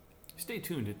Stay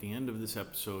tuned at the end of this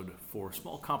episode for a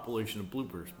small compilation of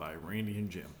bloopers by Randy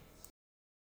and Jim.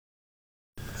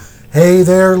 Hey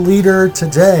there, leader.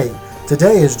 Today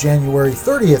is January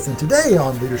 30th, and today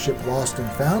on Leadership Lost and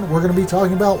Found, we're going to be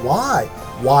talking about why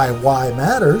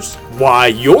matters, why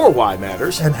your why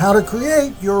matters, and how to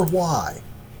create your why.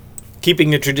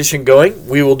 Keeping the tradition going,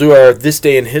 we will do our This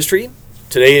Day in History.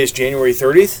 Today is January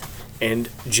 30th, and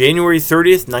January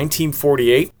 30th,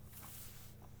 1948,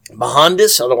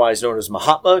 Mohandas, otherwise known as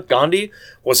Mahatma Gandhi,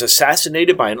 was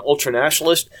assassinated by an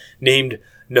ultranationalist named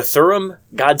Nathuram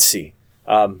Godse.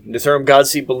 Nathuram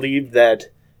Godse believed that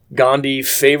Gandhi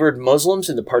favored Muslims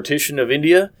in the partition of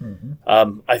India.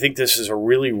 I think this is a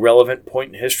really relevant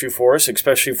point in history for us,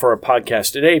 especially for our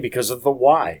podcast today, because of the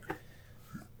why.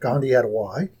 Gandhi had a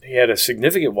why. He had a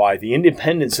significant why, the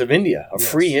independence of India, a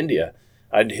free India.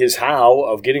 And his how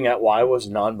of getting at why was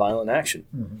nonviolent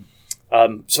action.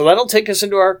 So that'll take us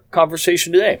into our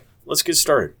conversation today. Let's get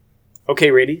started. Okay,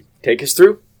 Randy, take us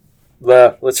through.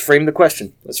 Let's frame the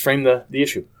question. Let's frame the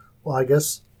issue. Well, I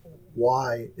guess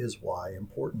why is why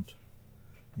important?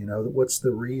 You know, what's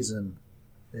the reason?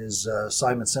 Is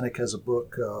Simon Sinek has a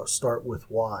book, Start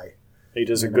With Why. He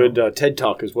does a good TED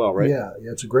Talk as well, right? Yeah,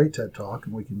 it's a great TED Talk,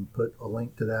 and we can put a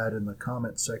link to that in the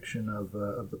comment section of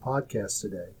the podcast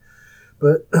today.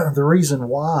 But the reason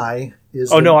why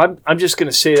is... I'm just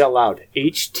going to say it out loud.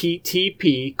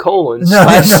 http://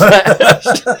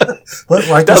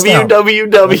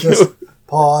 www.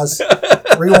 Pause.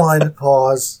 Rewind.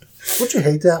 Pause. Don't you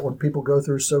hate that when people go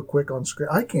through so quick on screen?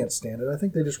 I can't stand it. I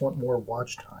think they just want more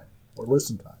watch time or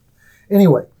listen time.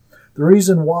 Anyway, the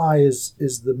reason why is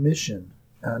the mission.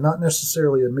 Not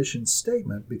necessarily a mission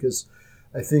statement, because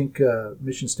I think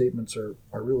mission statements are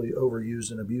really overused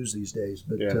and abused these days.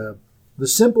 But the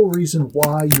simple reason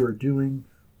why you're doing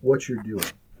what you're doing.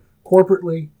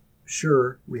 Corporately,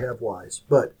 sure, we have whys.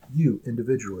 But you,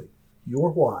 individually, your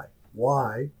why.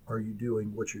 Why are you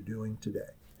doing what you're doing today?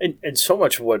 And so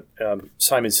much of what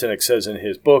Simon Sinek says in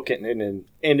his book and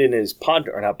in his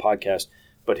podcast,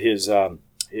 but his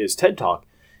TED Talk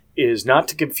is not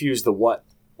to confuse the what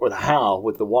or the how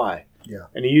with the why. Yeah.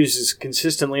 And he uses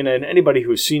consistently, and anybody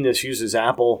who's seen this uses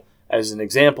Apple as an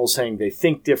example, saying they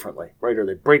think differently, right? Or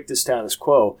they break the status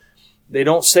quo. They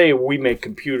don't say we make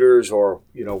computers or,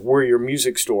 we're your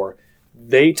music store.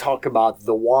 They talk about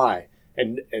the why.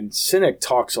 And Sinek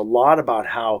talks a lot about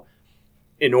how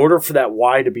in order for that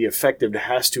why to be effective, it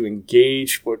has to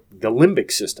engage the limbic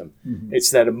system.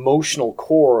 It's that emotional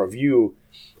core of you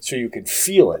so you can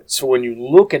feel it. So when you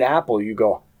look at Apple, you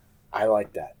go, I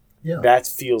like that. Yeah. That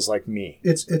feels like me.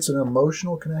 It's an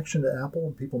emotional connection to Apple,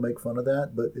 and people make fun of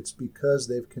that, but it's because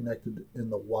they've connected in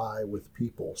the why with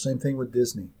people. Same thing with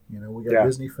Disney. We got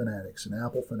Disney fanatics and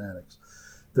Apple fanatics.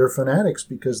 They're fanatics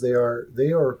because they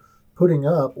are putting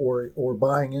up or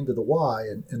buying into the why,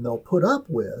 and they'll put up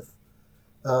with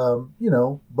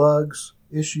bugs,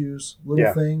 issues,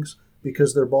 little things,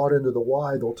 because they're bought into the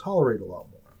why. They'll tolerate a lot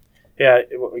more. Yeah,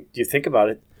 do you think about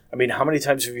it? I mean, how many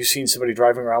times have you seen somebody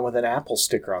driving around with an Apple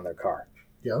sticker on their car?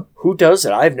 Yeah. Who does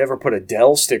it? I've never put a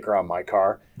Dell sticker on my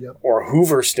car or a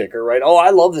Hoover sticker, right? Oh,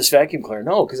 I love this vacuum cleaner.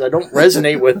 No, because I don't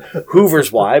resonate with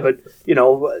Hoover's why, but, they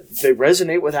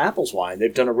resonate with Apple's why, and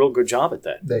they've done a real good job at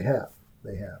that. They have.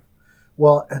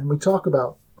 Well, and we talk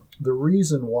about the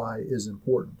reason why is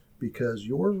important, because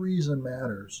your reason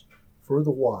matters for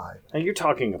the why. And you're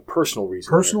talking a personal reason.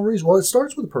 Personal reason. Well, it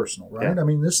starts with personal, right? Yeah. I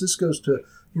mean, this goes to,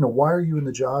 why are you in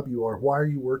the job you are? Why are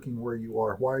you working where you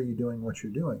are? Why are you doing what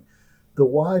you're doing? The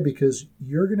why, because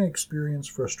you're going to experience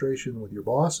frustration with your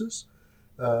bosses.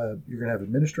 You're going to have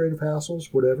administrative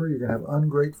hassles, whatever. You're going to have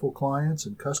ungrateful clients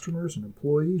and customers and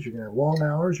employees. You're going to have long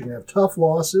hours. You're going to have tough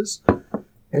losses.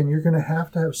 And you're going to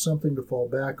have something to fall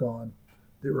back on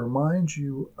that reminds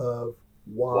you of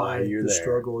why the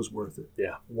struggle is worth it.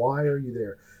 Yeah. Why are you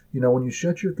there? When you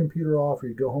shut your computer off or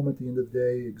you go home at the end of the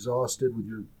day exhausted with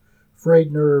your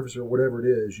frayed nerves or whatever it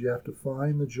is, you have to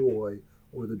find the joy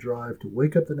or the drive to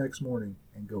wake up the next morning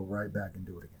and go right back and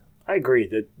do it again. I agree.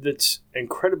 That's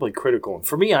incredibly critical. And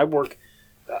for me, I work,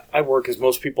 as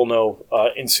most people know,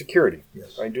 in security.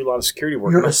 Yes. I do a lot of security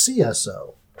work. You're a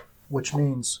CSO, which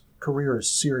means career is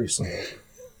seriously.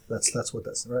 That's what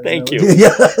that's right. Thank you.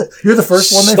 Yeah, you're the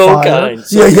first one they fire. Kind.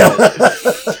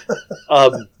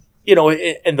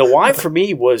 And the why for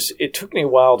me was, it took me a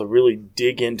while to really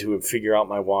dig into and figure out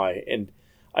my why. And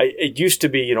it used to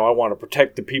be, I want to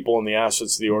protect the people and the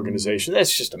assets of the organization.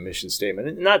 That's just a mission statement.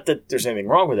 And not that there's anything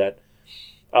wrong with that.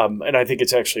 And I think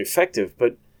it's actually effective.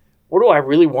 But what do I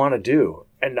really want to do?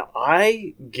 And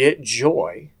I get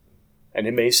joy, and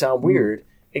it may sound weird,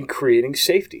 in creating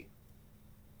safety.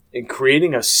 in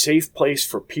creating a safe place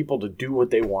for people to do what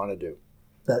they want to do.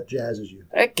 That jazzes you.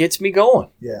 That gets me going.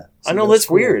 Yeah. I know that's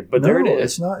weird, but there it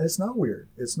is. It's not weird.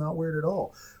 It's not weird at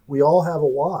all. We all have a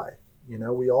why.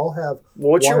 We all have.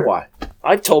 What's your why?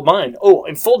 I've told mine. Oh,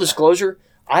 in full disclosure,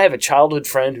 I have a childhood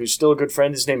friend who's still a good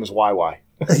friend. His name is YY.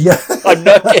 Yeah. I'm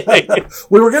not kidding.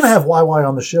 We were going to have YY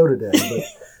on the show today,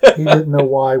 but he didn't know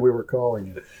why we were calling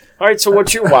it. All right, so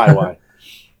what's your YY?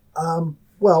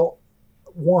 Well,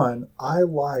 one, I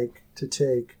like to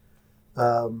take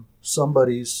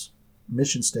somebody's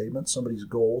mission statement, somebody's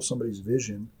goal, somebody's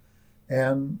vision,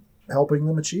 and helping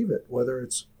them achieve it, whether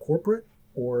it's corporate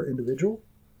or individual.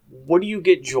 What do you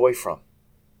get joy from?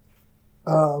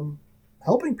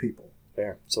 Helping people.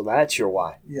 There. So that's your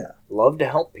why. Yeah. Love to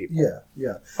help people.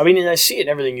 Yeah. I mean, and I see it in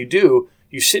everything you do.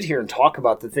 You sit here and talk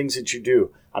about the things that you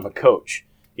do. I'm a coach.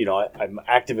 I'm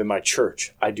active in my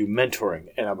church. I do mentoring,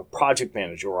 and I'm a project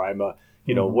manager, or I'm a,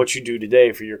 what you do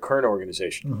today for your current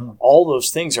organization. Mm-hmm. All those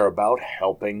things are about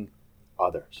helping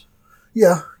others.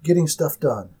 Yeah, getting stuff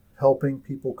done, helping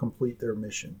people complete their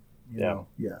mission. Yeah.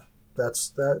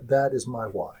 That is my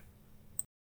why.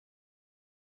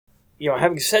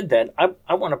 Having said that,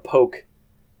 I want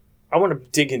to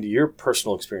dig into your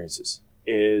personal experiences.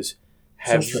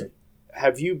 Have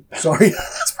you? Sorry,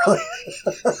 that's probably.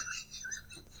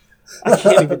 I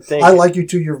can't even think. I like you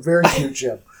too. You're very cute,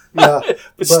 Jim. Yeah,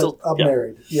 but still, I'm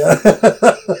married. Yeah.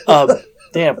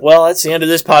 Damn. Well, that's the end of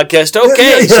this podcast.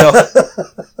 Okay, so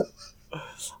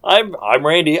I'm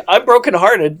Randy. I'm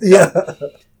brokenhearted. Yeah.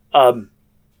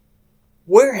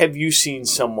 Where have you seen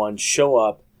someone show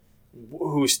up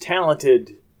who's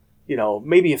talented,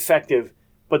 maybe effective,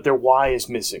 but their why is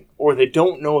missing, or they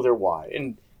don't know their why?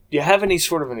 And do you have any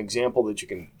sort of an example that you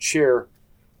can share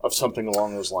of something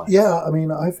along those lines? Yeah, I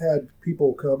mean, I've had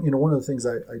people come. One of the things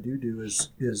I do is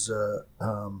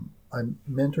I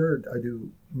mentor. I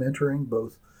do mentoring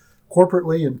both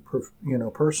corporately and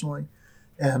personally.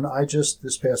 And I just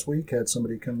this past week had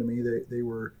somebody come to me. They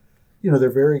were, they're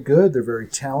very good. They're very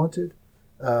talented.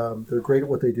 They're great at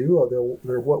what they do.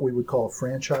 They're what we would call a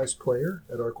franchise player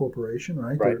at our corporation,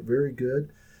 right? They're very good.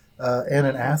 And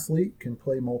an athlete, can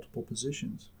play multiple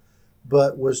positions,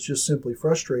 but was just simply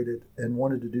frustrated and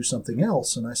wanted to do something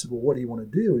else. And I said, well, what do you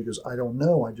want to do? He goes, I don't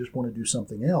know. I just want to do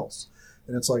something else.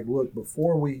 And it's like, look,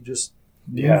 before we just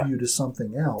move you to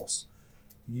something else,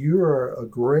 you're a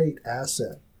great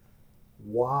asset.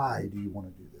 Why do you want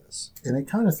to do this? And it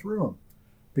kind of threw him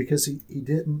because he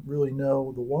didn't really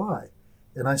know the why.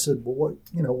 And I said, well,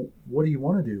 what do you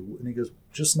want to do? And he goes,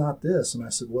 just not this. And I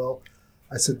said,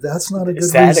 that's not a good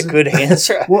reason. Is that a good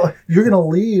answer? Well, you're going to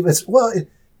leave. It's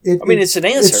an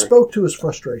answer. It spoke to his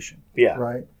frustration. Yeah.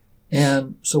 Right.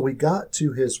 And so we got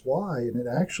to his why, and it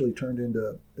actually turned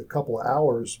into a couple of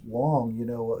hours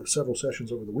long, several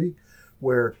sessions over the week,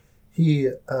 where he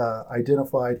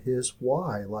identified his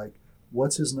why, like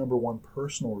what's his number one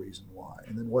personal reason why,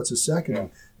 and then what's his second. Yeah.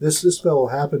 This fellow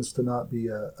happens to not be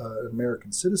an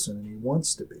American citizen, and he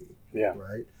wants to be. Yeah.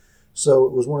 Right. So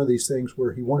it was one of these things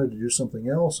where he wanted to do something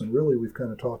else, and really we've kind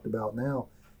of talked about now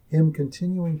him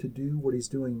continuing to do what he's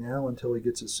doing now until he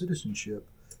gets his citizenship,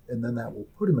 and then that will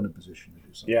put him in a position to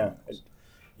do something else.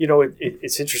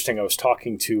 It's interesting. I was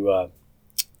talking to a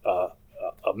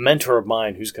mentor of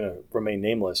mine who's going to remain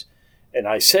nameless, and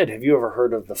I said, have you ever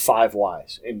heard of the 5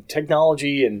 whys? In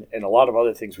technology and a lot of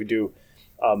other things we do,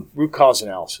 root cause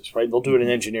analysis, right? They'll do it in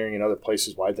engineering and other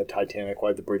places. Why did the Titanic,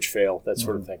 why did the bridge fail, that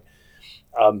sort of thing.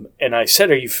 And I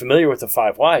said, are you familiar with the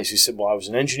 5 whys? He said, well, I was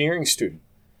an engineering student.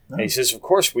 And he says, of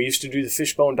course, we used to do the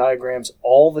fishbone diagrams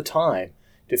all the time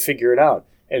to figure it out.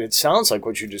 And it sounds like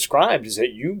what you described is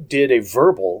that you did a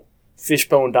verbal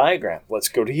fishbone diagram. Let's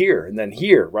go to here and then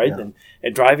here, right? Yeah.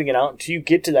 And driving it out until you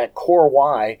get to that core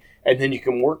why, and then you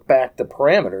can work back the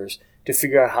parameters to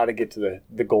figure out how to get to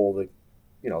the goal that,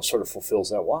 sort of fulfills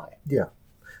that why. Yeah.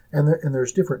 And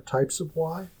there's different types of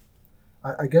why.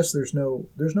 I guess there's no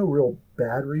real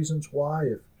bad reasons why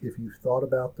if you've thought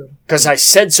about them. Because I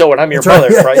said so, and I'm your brother,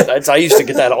 right? I used to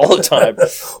get that all the time.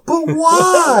 But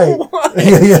why?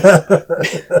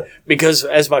 Why? Because,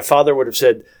 as my father would have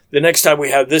said, the next time we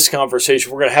have this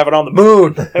conversation, we're going to have it on the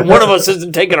moon, and one of us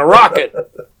isn't taking a rocket.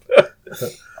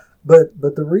 But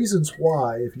the reasons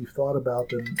why, if you've thought about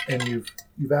them and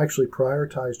you've actually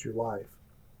prioritized your life,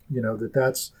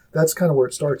 that's kind of where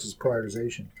it starts, is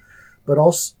prioritization. But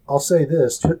I'll say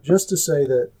this, just to say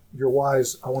that your why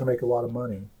is, I want to make a lot of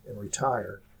money and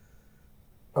retire.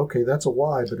 Okay, that's a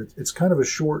why, but it's kind of a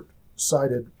short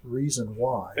short-sighted reason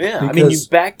why. Yeah, I mean, you Because-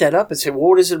 back that up and say, well,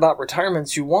 what is it about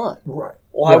retirements you want? right.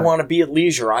 Well, I right. want to be at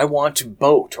leisure. I want to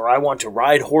boat, or I want to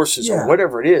ride horses, Yeah. or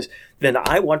whatever it is. Then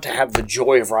I want to have the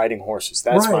joy of riding horses.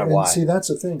 That's right. my And why. see, that's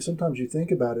the thing. Sometimes you think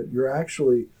about it. You're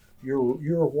actually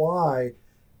your why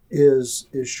is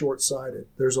short-sighted.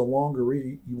 There's a longer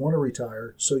you want to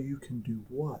retire so you can do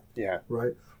what? Yeah.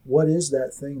 Right. What is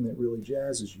that thing that really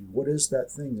jazzes you? What is that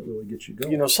thing that really gets you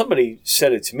going? You know, somebody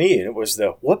said it to me, and it was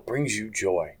what brings you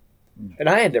joy? Mm. And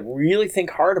I had to really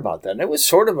think hard about that. And it was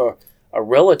sort of a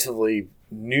relatively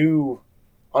new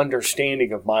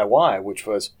understanding of my why, which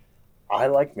was I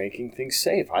like making things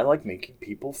safe. I like making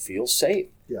people feel safe.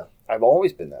 Yeah. I've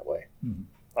always been that way. Mhm.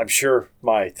 I'm sure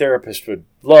my therapist would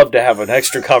love to have an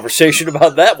extra conversation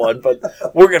about that one, but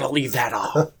we're going to leave that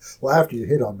off. Well, after you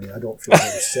hit on me, I don't feel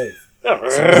very safe.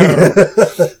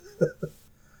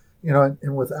 You know,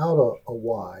 and without a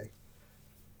why,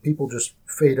 people just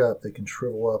fade up. They can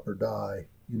shrivel up or die.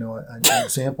 You know, an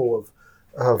example of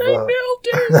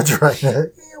that's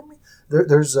right.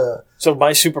 There's a So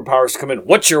my superpowers come in.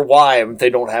 What's your why? And if they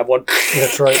don't have one,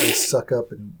 that's right. They suck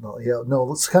up and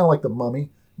no. It's kind of like the Mummy.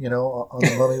 You know, on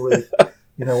the Mummy where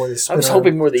they spin I was around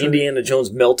hoping more the through- Indiana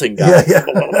Jones melting guy. Yeah.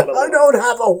 I don't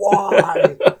have a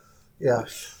why. Yeah.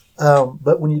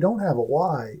 But when you don't have a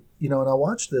why, you know, and I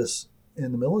watch this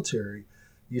in the military,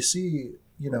 you see,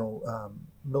 you know,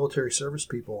 military service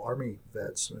people, Army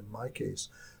vets, in my case,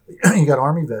 you got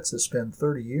Army vets that spend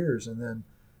 30 years and then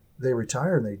they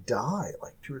retire and they die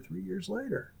like 2 or 3 years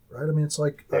later, right? I mean, it's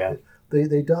like Yeah.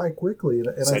 they die quickly. And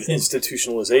It's I like think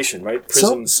institutionalization, right?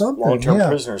 Prison, something, long-term yeah.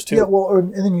 prisoners too. Yeah, well,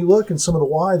 and then you look and some of the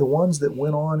why, the ones that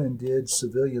went on and did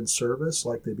civilian service,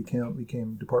 like they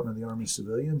became Department of the Army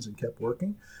civilians and kept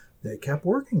working. They kept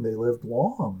working. They lived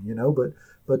long, you know.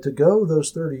 But to go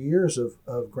those 30 years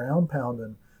of ground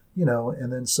pounding, you know,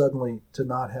 and then suddenly to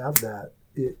not have that,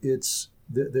 it's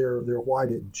their why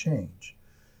didn't change.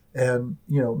 And,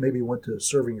 you know, maybe went to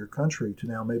serving your country to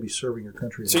now maybe serving your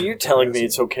country. So in you're a telling me capacity.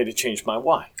 it's okay to change my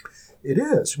why? It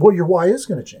is. Well, your why is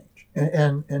going to change.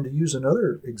 And to use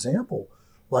another example,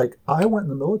 like I went in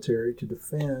the military to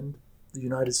defend the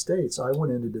United States. I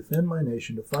went in to defend my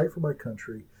nation, to fight for my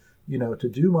country, you know, to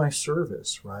do my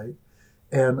service, right?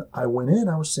 And I went in,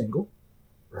 I was single,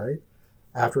 right?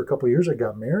 After a couple of years, I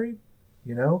got married,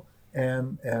 you know,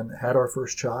 and had our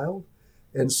first child.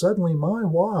 And suddenly my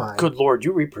why... Good Lord,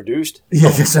 you reproduced?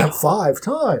 Yeah, it's that 5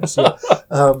 times. Yeah.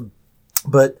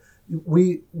 But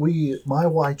my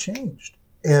why changed,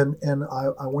 and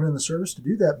I went in the service to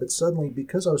do that. But suddenly,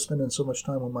 because I was spending so much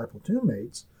time with my platoon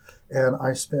mates, and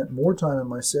I spent more time in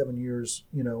my 7 years,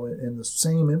 you know, in the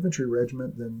same infantry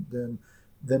regiment than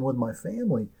with my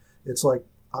family, it's like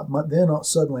then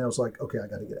suddenly I was like, okay, I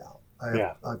got to get out.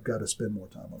 I've got to spend more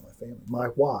time with my family. My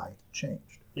why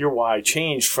changed. Your why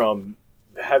changed from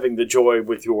having the joy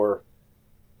with your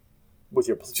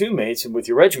platoon mates and with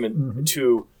your regiment Mhm.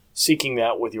 to seeking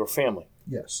that with your family.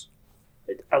 Yes.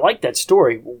 I like that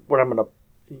story. What I'm going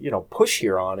to, push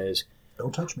here on is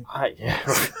Don't touch me.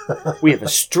 we have a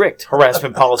strict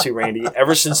harassment policy, Randy.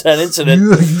 Ever since that incident,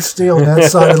 You stay on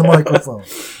that side of the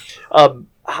microphone.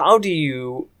 how do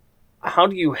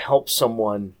you help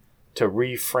someone to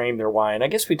reframe their why? And I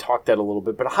guess we talked that a little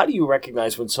bit, but how do you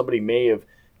recognize when somebody may have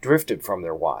drifted from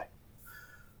their why?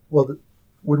 Well,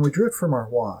 when we drift from our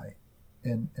why,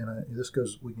 and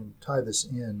we can tie this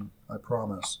in, I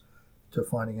promise, to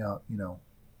finding out, you know,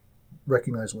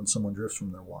 recognize when someone drifts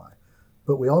from their why.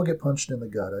 But we all get punched in the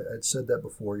gut. I'd said that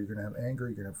before. You're going to have anger,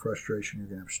 you're going to have frustration, you're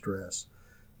going to have stress.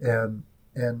 And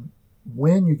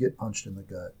when you get punched in the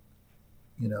gut,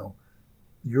 you know,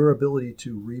 your ability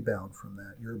to rebound from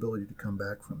that, your ability to come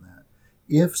back from that,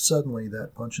 if suddenly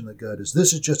that punch in the gut this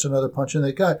is just another punch in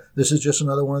the gut, this is just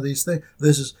another one of these things,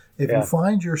 you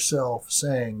find yourself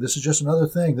saying, this is just another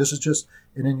thing,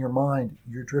 and in your mind,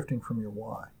 you're drifting from your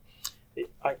why.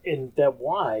 And that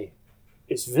why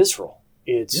is visceral.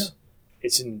 It's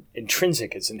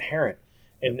intrinsic. It's inherent.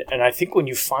 And I think when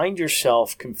you find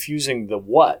yourself confusing the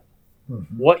what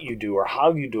you do or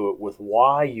how you do it with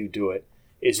why you do it,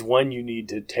 is when you need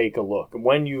to take a look. And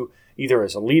when you, either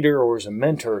as a leader or as a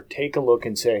mentor, take a look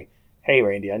and say, "Hey,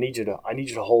 Randy, I need you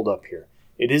to hold up here.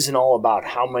 It isn't all about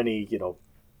how many,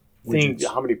 things,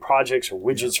 how many projects or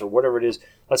widgets or whatever it is.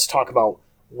 Let's talk about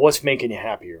what's making you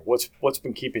happier. What's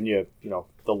been keeping you,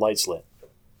 the lights lit."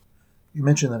 You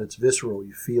mentioned that it's visceral.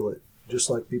 You feel it. Just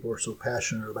like people are so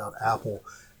passionate about Apple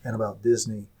and about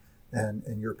Disney,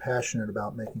 and you're passionate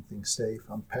about making things safe.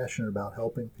 I'm passionate about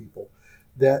helping people.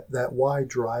 That why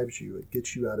drives you. It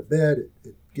gets you out of bed.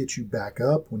 It gets you back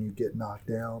up when you get knocked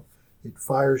down. It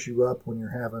fires you up when you're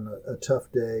having a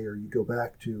tough day, or you go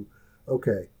back to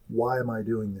okay, why am I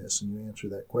doing this? And you answer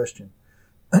that question.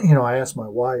 I asked my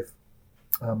wife.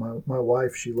 My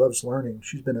wife, she loves learning.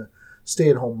 She's been a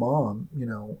stay-at-home mom,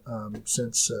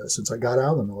 since I got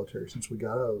out of the military, since we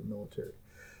got out of the military.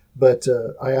 But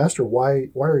I asked her, why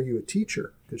are you a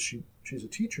teacher? Because she's a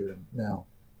teacher now.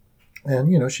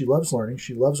 And, she loves learning.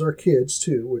 She loves our kids,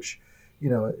 too, which,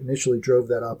 initially drove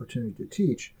that opportunity to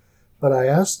teach. But I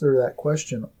asked her that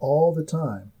question all the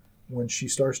time when she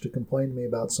starts to complain to me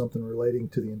about something relating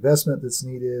to the investment that's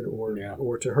needed or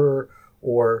to her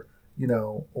or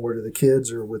to the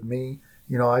kids or with me.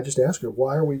 I just ask her,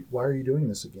 why are you doing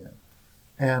this again?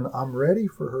 And I'm ready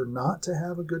for her not to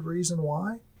have a good reason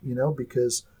why,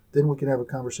 because then we can have a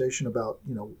conversation about,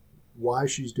 why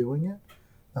she's doing it.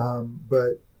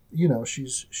 But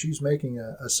she's making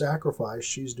a sacrifice.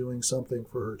 She's doing something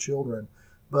for her children,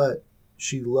 but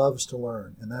she loves to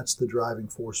learn. And that's the driving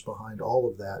force behind all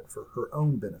of that for her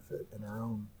own benefit and her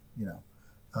own,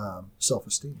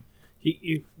 self-esteem.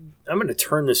 I'm going to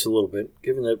turn this a little bit,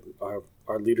 given that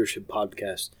our leadership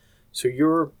podcast. So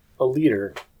you're a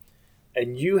leader,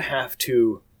 and you have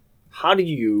to. How do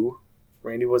you,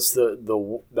 Randy? What's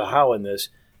the how in this?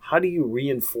 How do you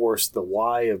reinforce the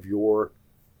why of your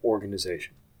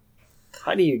organization?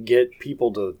 How do you get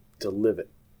people to live it,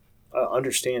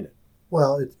 understand it?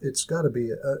 Well, it's got to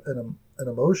be an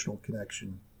emotional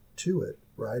connection to it,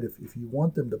 right? If you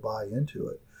want them to buy into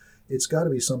it, it's got to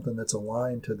be something that's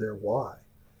aligned to their why.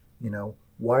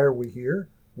 Why are we here?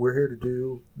 We're here to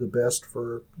do the best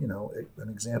for, an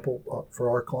example for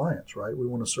our clients, right? We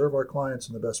want to serve our clients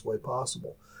in the best way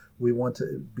possible. We want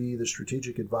to be the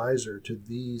strategic advisor to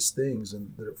these things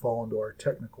and that fall into our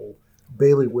technical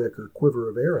bailiwick or quiver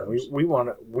of arrows. We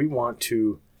want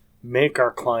to make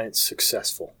our clients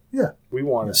successful. Yeah. We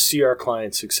want to see our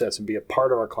clients' success and be a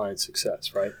part of our clients'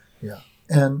 success, right? Yeah.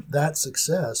 And that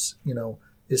success,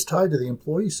 is tied to the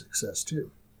employee success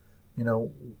too.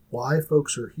 Why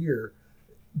folks are here.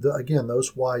 Again,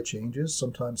 those why changes.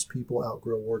 Sometimes people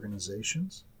outgrow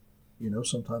organizations.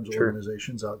 Sometimes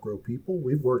organizations outgrow people.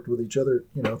 We've worked with each other,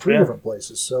 three different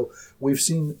places. So we've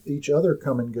seen each other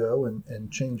come and go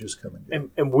and changes come and go.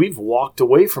 And we've walked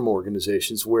away from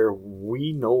organizations where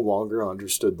we no longer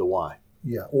understood the why.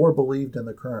 Yeah, or believed in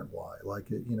the current why.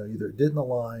 Like, either it didn't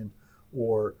align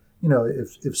or,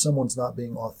 if someone's not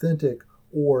being authentic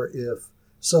or if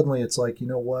suddenly it's like,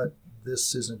 what,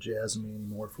 this isn't jazzing me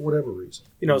anymore for whatever reason.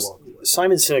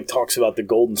 Simon Sinek talks about the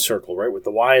golden circle, right? With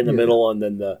the why in the middle and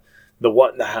then the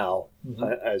what and the how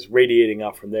as radiating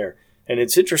out from there. And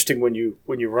it's interesting when you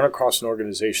run across an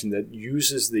organization that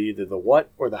uses either the what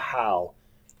or the how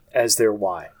as their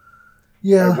why.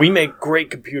 Yeah. We make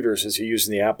great computers, as you use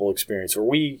in the Apple experience, or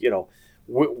we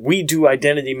do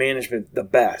identity management the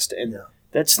best. And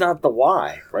that's not the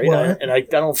why, right? Well, I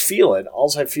don't feel it.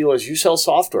 All I feel is you sell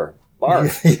software.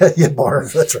 Barf. Yeah,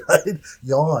 barf. That's right.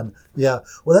 Yawn. Yeah.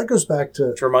 Well, that goes back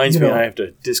to... Which reminds me I have to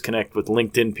disconnect with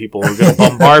LinkedIn people who are going to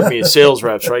bombard me as sales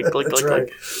reps, right? Click, that's click, right.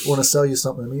 click. Want to sell you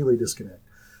something, immediately disconnect.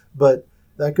 But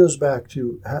that goes back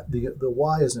to the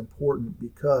why is important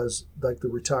because, like the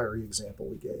retiree example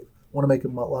we gave, want to make a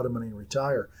lot of money and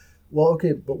retire. Well,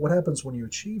 okay, but what happens when you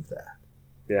achieve that?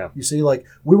 Yeah. You see, like,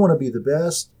 we want to be the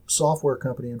best software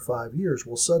company in 5 years.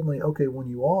 Well, suddenly, okay, when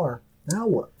you are, now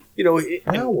what?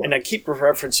 And I keep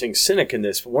referencing Sinek in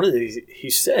this, but one of the things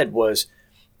he said was,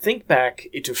 think back,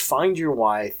 to find your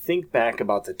why, think back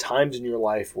about the times in your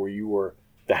life where you were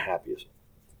the happiest.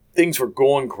 Things were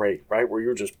going great, right? Where you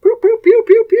were just pew, pew, pew,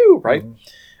 pew, pew, right? Mm-hmm.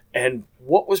 And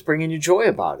what was bringing you joy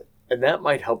about it? And that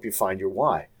might help you find your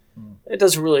why. It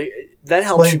doesn't really, that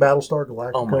helps playing you. Battlestar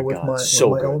Galactica with my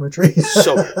elementary.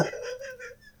 So good.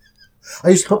 I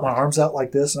used to put my arms out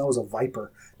like this, and I was a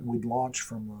Viper. And we'd launch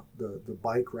from the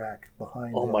bike rack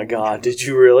behind. Oh my God! Did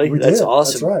you really? That's did.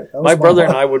 awesome. That's right. My brother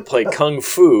and I would play Kung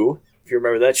Fu. If you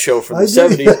remember that show from the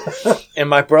 70s. And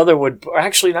my brother would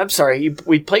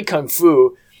we'd play Kung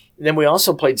Fu, and then we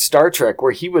also played Star Trek,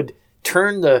 where he would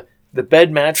turn the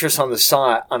bed mattress on its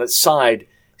side,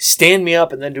 stand me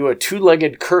up, and then do a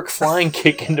two-legged Kirk flying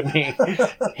kick into me.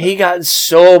 He got in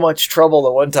so much trouble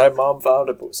the one time Mom found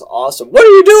him. It was awesome. What are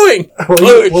you doing?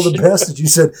 Well, the best that you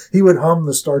said, he would hum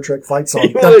the Star Trek fight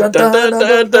song.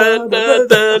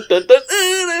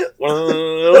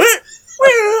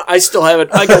 I still have it.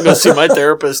 I gotta go see my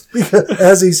therapist.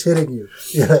 As he's hitting you.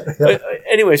 Yeah.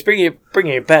 Anyways, bringing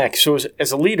it back. So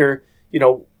as a leader,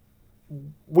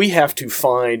 we have to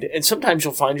find, and sometimes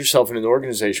you'll find yourself in an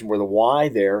organization where the why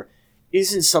there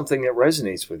isn't something that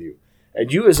resonates with you.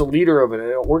 And you as a leader of an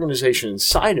organization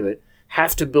inside of it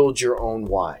have to build your own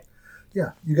why.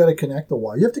 Yeah, you got to connect the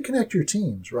why. You have to connect your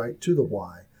teams, right, to the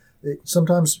why.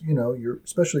 Sometimes,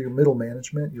 especially your middle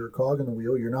management, you're a cog in the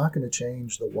wheel. You're not going to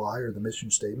change the why or the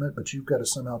mission statement, but you've got to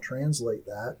somehow translate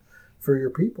that for your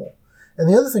people. And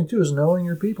the other thing, too, is knowing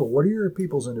your people. What are your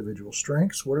people's individual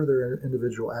strengths? What are their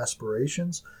individual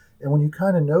aspirations? And when you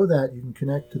kind of know that, you can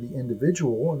connect to the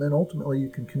individual, and then ultimately you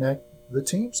can connect the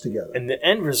teams together. And the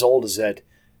end result is that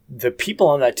the people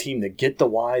on that team that get the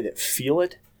why, that feel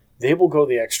it, they will go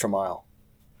the extra mile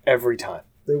every time.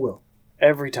 They will.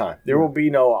 Every time. There will be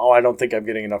no, I don't think I'm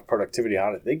getting enough productivity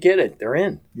out of it. They get it. They're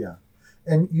in. Yeah.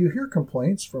 And you hear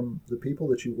complaints from the people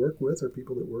that you work with or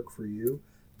people that work for you,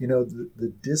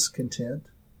 the discontent.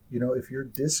 If you're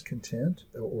discontent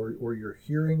or you're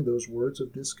hearing those words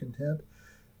of discontent,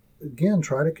 again,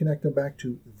 try to connect them back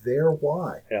to their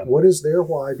why. Yeah. What is their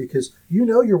why? Because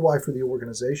your why for the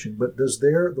organization, but does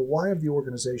the why of the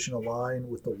organization align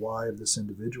with the why of this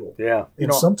individual? Yeah.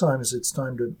 And sometimes it's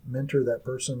time to mentor that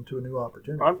person to a new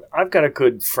opportunity. I've got a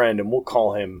good friend, and we'll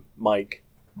call him Mike.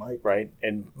 Mike. Right?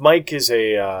 And Mike is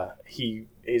he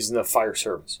is in the fire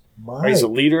service. Mike. Right? He's a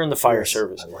leader in the fire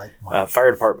service. I like Mike.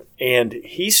 Fire department. And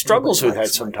he struggles with that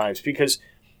sometimes because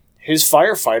his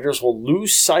firefighters will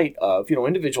lose sight of,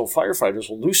 individual firefighters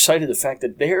will lose sight of the fact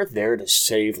that they're there to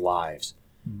save lives.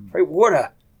 Right? What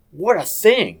a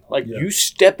thing. Like you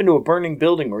step into a burning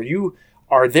building or you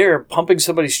are there pumping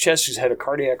somebody's chest who's had a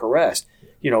cardiac arrest.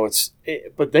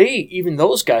 But even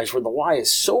those guys where the why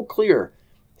is so clear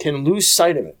can lose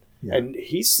sight of it. Yeah. And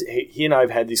he and I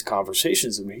have had these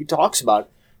conversations and he talks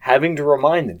about having to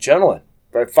remind them, gentlemen,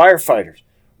 firefighters,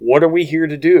 what are we here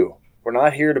to do? We're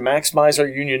not here to maximize our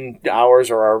union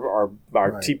hours or our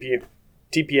right.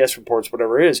 TPS reports,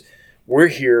 whatever it is. We're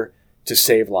here to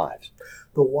save lives.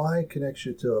 The why connects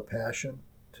you to a passion,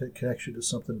 connects you to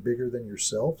something bigger than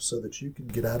yourself so that you can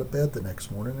get out of bed the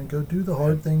next morning and go do the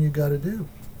hard thing you got to do.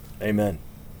 Amen.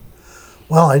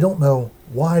 Well, I don't know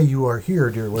why you are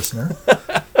here, dear listener,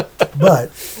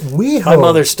 but we hope... My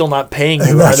mother's still not paying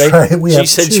you, That's are they? Right. She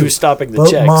said she was stopping the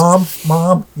checks.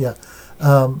 Mom, yeah.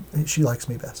 She likes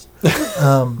me best.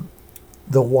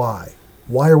 The why.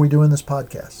 Why are we doing this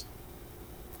podcast?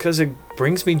 Because it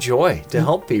brings me joy to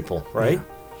help people, right?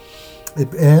 Yeah.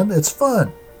 And it's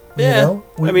fun. Yeah.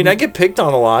 I get picked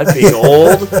on a lot being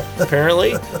old,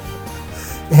 apparently.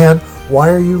 And why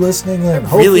are you listening in?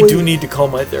 I really do need to call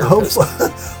my therapist.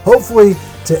 Hopefully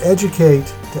to educate,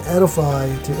 to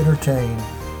edify, to entertain,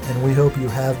 and we hope you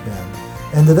have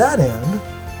been. And to that end,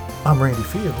 I'm Randy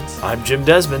Fields. I'm Jim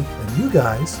Desmond. And you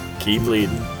guys keep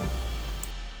leading.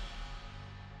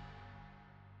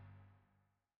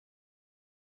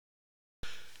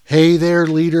 Hey there,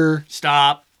 leader.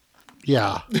 Stop.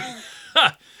 Yeah.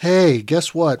 Hey,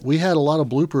 guess what? We had a lot of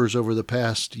bloopers over the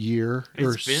past year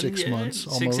or 6 months.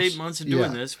 Almost. 6-8 months of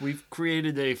doing this. We've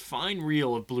created a fine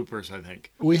reel of bloopers, I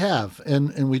think. We have.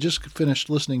 And we just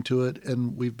finished listening to it,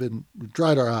 and we've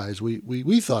dried our eyes.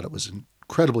 We thought it was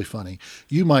incredibly funny.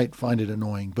 You might find it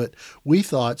annoying, but we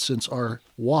thought, since our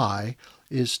why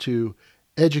is to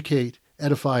educate,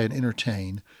 edify, and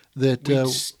entertain, that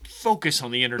focus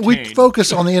on the entertainment. We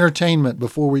focus on the entertainment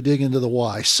before we dig into the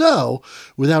why. So,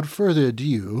 without further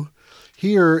ado,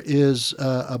 here is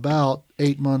about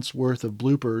 8 months worth of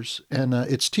bloopers, and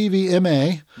it's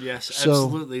TVMA. Yes,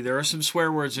 absolutely. There are some swear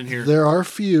words in here. There are a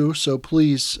few, so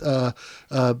please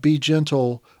be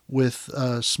gentle with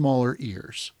smaller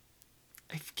ears.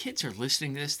 If kids are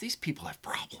listening to this, these people have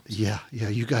problems. Yeah,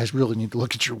 you guys really need to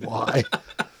look at your why.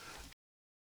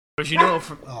 As you know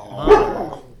from...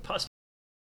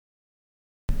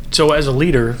 So as a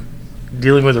leader,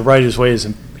 dealing with the righteous way is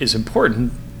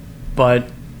important, but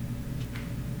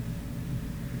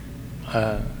you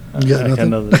got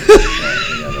nothing? What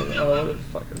the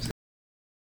fuck is it?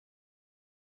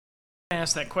 I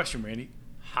ask that question, Randy.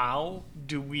 How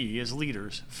do we as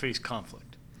leaders face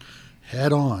conflict?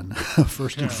 Head on,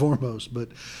 first and foremost.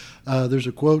 But there's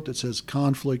a quote that says,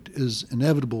 conflict is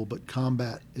inevitable, but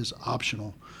combat is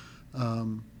optional.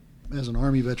 As an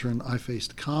Army veteran, I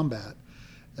faced combat.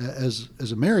 As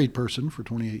a married person for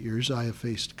 28 years, I have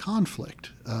faced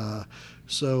conflict.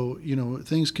 So,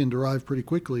 things can derive pretty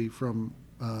quickly from,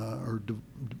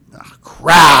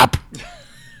 crap!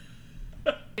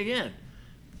 Again.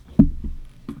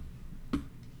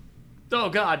 Oh,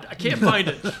 God, I can't find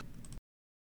it.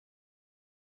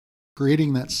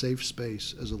 Creating that safe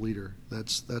space as a leader,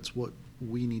 that's what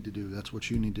we need to do. That's what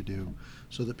you need to do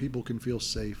so that people can feel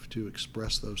safe to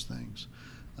express those things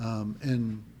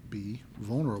and be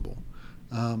vulnerable.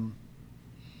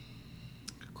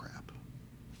 Crap.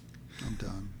 I'm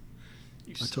done.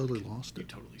 I totally lost it. You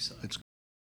totally suck.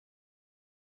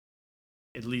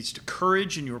 It leads to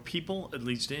courage in your people. It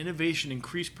leads to innovation,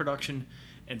 increased production,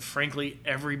 and frankly,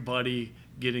 everybody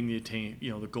getting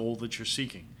the goal that you're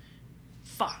seeking.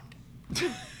 Fuck.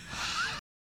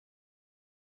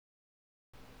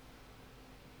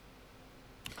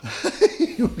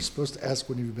 You were supposed to ask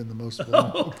when you've been the most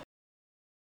vulnerable.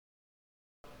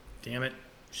 Damn it.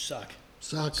 Suck.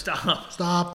 Suck. Stop.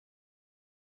 Stop.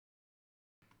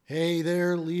 Hey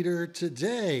there, leader.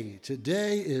 Today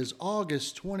is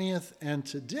August 20th, and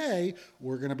today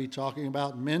we're going to be talking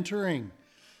about mentoring,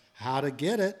 how to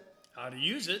get it, How to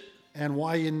use it. and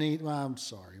why you need. I'm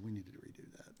sorry, we needed to redo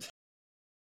that.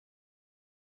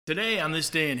 Today, on this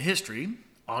day in history,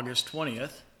 August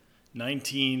 20th,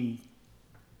 19...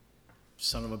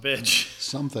 Son of a bitch.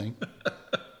 Something.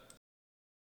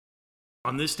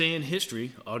 On this day in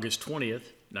history, August 20th,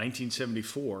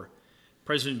 1974,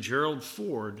 President Gerald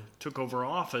Ford took over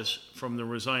office from the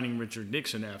resigning Richard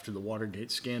Nixon after the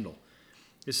Watergate scandal.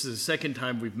 This is the second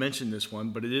time we've mentioned this one,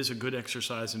 but it is a good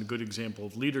exercise and a good example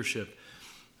of leadership.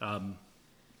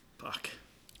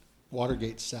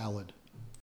 Watergate salad.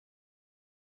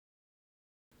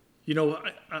 You know,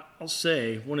 I'll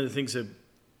say one of the things that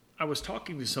I was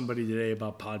talking to somebody today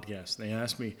about podcasts, and they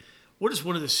asked me, what is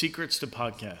one of the secrets to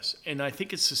podcasts? And I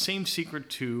think it's the same secret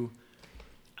to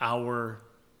our...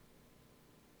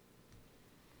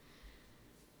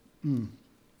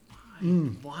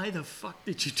 Why the fuck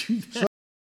did you do that?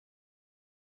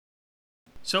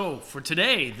 So, for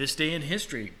today, this day in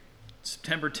history,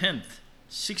 September 10th,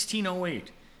 1608,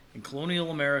 in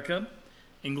colonial America,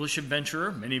 English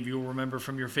adventurer, many of you will remember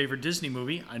from your favorite Disney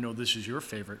movie. I know this is your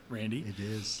favorite, Randy. It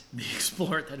is. The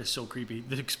explorer, that is so creepy.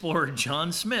 The explorer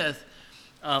John Smith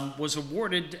was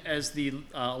awarded as the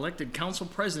elected council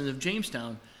president of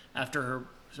Jamestown after her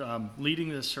leading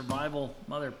the survival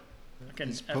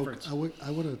efforts. I want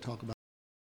to talk about.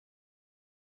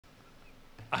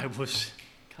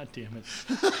 God damn it.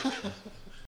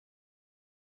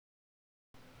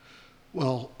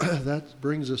 Well, that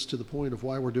brings us to the point of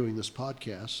why we're doing this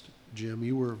podcast. Jim,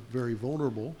 you were very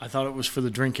vulnerable. I thought it was for the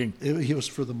drinking. It was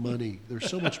for the money. There's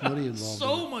so much money involved.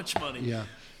 So much money. Yeah,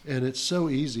 and it's so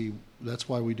easy. That's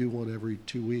why we do one every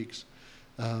 2 weeks,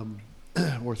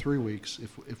 or 3 weeks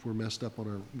if we're messed up on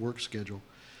our work schedule.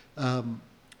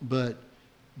 But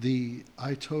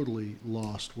I totally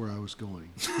lost where I was going.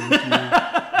 Thank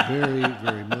you very,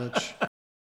 very much.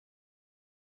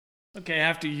 Okay,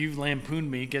 after you've lampooned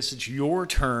me, guess it's your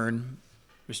turn,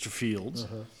 Mr. Fields,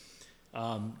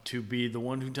 to be the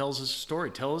one who tells us a story.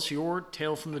 Tell us your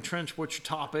tale from the trench. What's your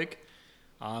topic?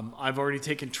 I've already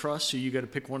taken trust, so you got to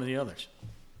pick one of the others.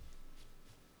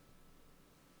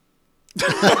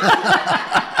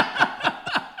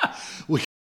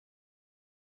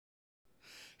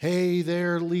 Hey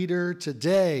there, leader.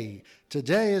 Today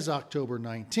is October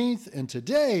 19th, and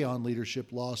today on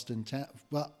Leadership Lost in Town.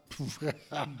 Well,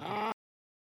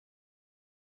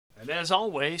 and as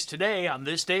always, today on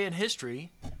this day in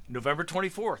history, November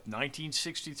 24th,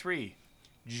 1963,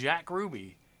 Jack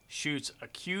Ruby shoots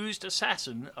accused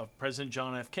assassin of President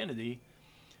John F. Kennedy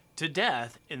to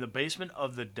death in the basement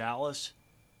of the Dallas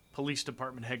Police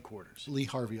Department headquarters. Lee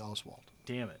Harvey Oswald.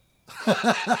 Damn it.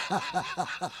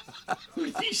 Who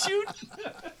did he shoot?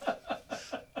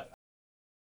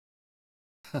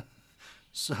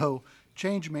 So,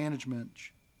 change management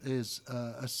is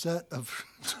a set of.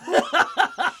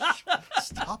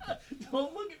 Stop it.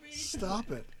 Don't look at me.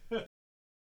 Stop it.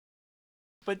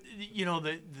 But, you know,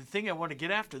 the thing I want to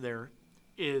get after there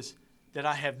is that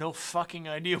I have no fucking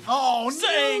idea what I'm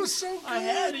saying. No, so good. I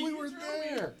had it. We were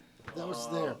there. That was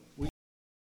there.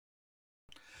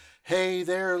 Hey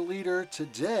there, leader.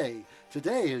 Today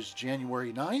is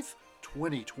January 9th,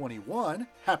 2021.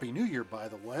 Happy New Year, by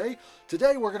the way.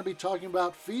 Today we're going to be talking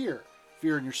about fear.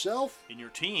 Fear in yourself. In your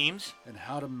teams. And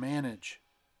how to manage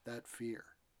that fear.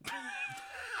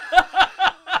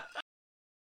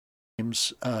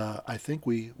 I think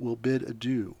we will bid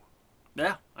adieu.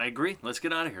 Yeah, I agree. Let's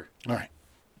get out of here. All right.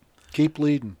 Keep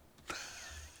leading.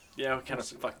 Yeah, we kind of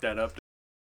fucked that up.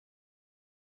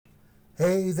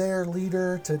 Hey there,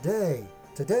 leader. Today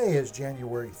is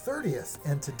January 30th,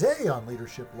 and today on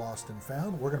Leadership Lost and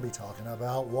Found, we're going to be talking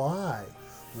about why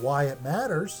it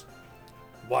matters.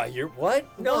 Why you're what?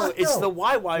 No, What? it's No. the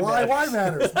why matters. Why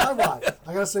matters. Why.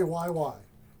 I got to say why.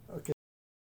 Okay.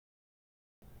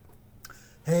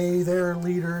 Hey there,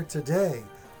 leader. Today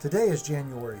is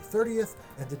January 30th,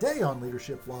 and today on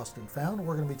Leadership Lost and Found,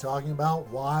 we're going to be talking about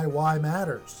why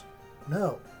matters.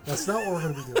 No, that's not what we're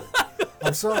going to be doing.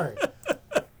 I'm sorry.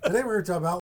 Today we're going to talk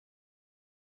about.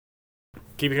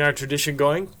 Keeping our tradition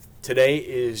going, today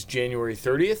is January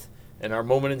 30th, and our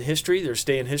moment in history, their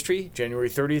stay in history, January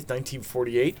 30th,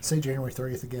 1948. Say January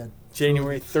 30th again.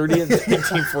 January 30th,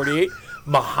 1948,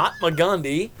 Mahatma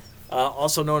Gandhi,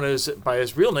 also known as by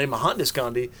his real name, Mohandas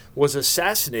Gandhi, was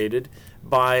assassinated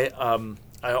by an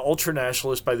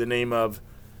ultranationalist by the name of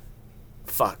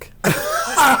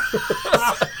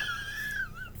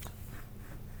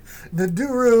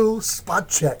Nehru spot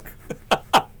check.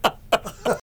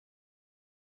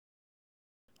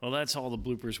 Well, that's all the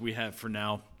bloopers we have for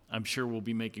now. I'm sure we'll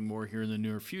be making more here in the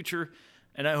near future,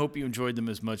 and I hope you enjoyed them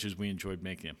as much as we enjoyed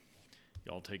making them.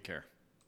 Y'all take care.